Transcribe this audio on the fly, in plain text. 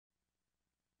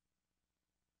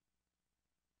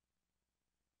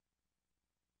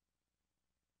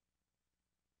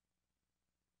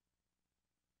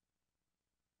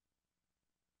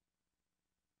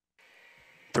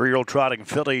Three-year-old trotting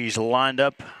fillies lined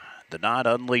up. The Not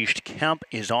Unleashed Kemp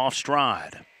is off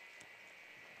stride.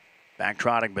 Back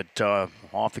trotting, but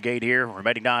off the gate here.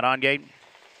 Remaining 9 on gate.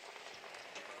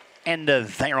 And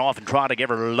they're off and trotting.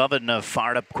 Ever Lovin'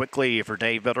 fired up quickly for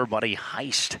Dave Miller. Buddy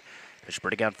Heist is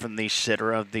spreading out from the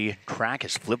center of the track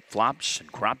as flip-flops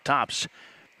and crop tops.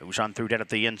 Moves on through down at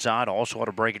the inside. Also had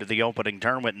to break into the opening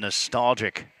turn with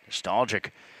Nostalgic.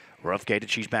 Rough gated,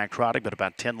 she's back trotting, but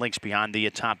about 10 lengths behind the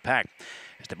top pack.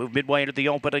 As they move midway into the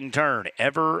opening turn,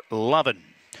 Ever Lovin'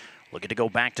 looking to go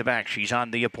back-to-back. She's on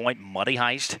the point. Muddy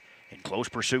Heist in close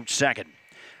pursuit second.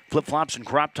 Flip-flops and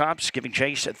crop tops giving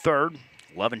chase at third.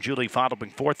 Love and Julie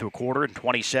following fourth through a quarter and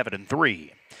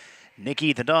 27-3.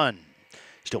 Nikki the Dunn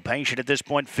still patient at this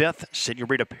point, fifth.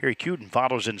 Senorita Perry-Cuden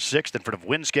follows in sixth in front of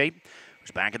Windscape,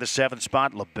 who's back in the seventh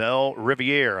spot. La Belle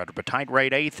Riviere under Petite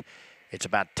Rate eighth. It's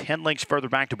about 10 lengths further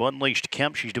back to Unleashed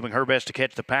Kemp. She's doing her best to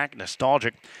catch the pack.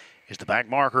 Nostalgic is the back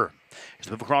marker. As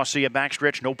they move across the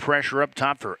backstretch, no pressure up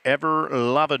top for Ever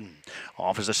Lovin'.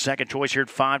 Off as the second choice here at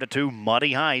 5-2,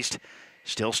 Muddy Heist.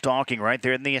 Still stalking right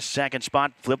there in the second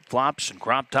spot. Flip-flops and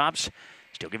crop tops.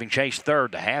 Still giving chase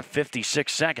third. The half,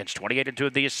 56 seconds. 28-2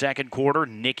 in the second quarter.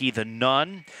 Nikki the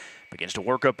Nun begins to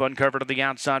work up uncovered to the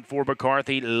outside for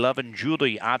McCarthy. Love and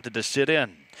Julie opted to sit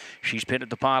in. She's pinned at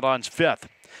the pylons fifth.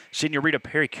 Senorita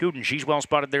Perry-Cuden, she's well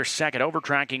spotted there second,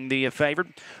 overtracking the favorite.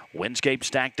 Windscape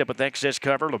stacked up with excess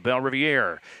cover. La Belle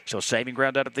Riviere still saving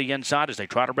ground out at the inside as they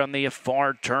try to run the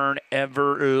far turn.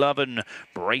 Ever Lovin'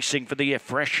 bracing for the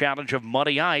fresh challenge of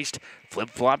Muddy Heist.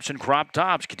 Flip-flops and crop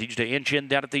tops continues to inch in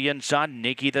down at the inside.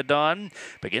 Nikki the Dunn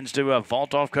begins to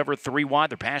vault off cover 3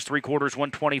 wide. They're past 3 quarters,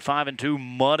 125-2.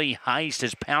 Muddy Heist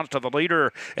has pounced on the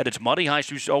leader, and it's Muddy Heist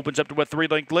who opens up to a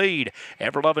 3-length lead.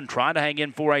 Ever Lovin' trying to hang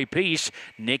in for a piece.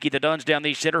 Nikki the Dunn's down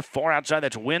the center, far outside.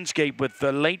 That's Windscape with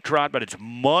the late trot, but it's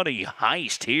Muddy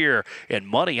Heist here, and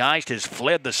Muddy Heist has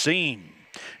fled the scene.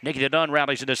 Nikki the Dunn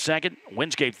rallies into second.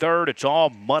 Windscape third. It's all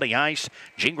Muddy Heist.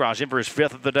 Gingras in for his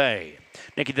fifth of the day.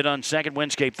 Nikki the Dunn second.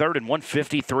 Windscape third, and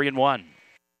 153-1.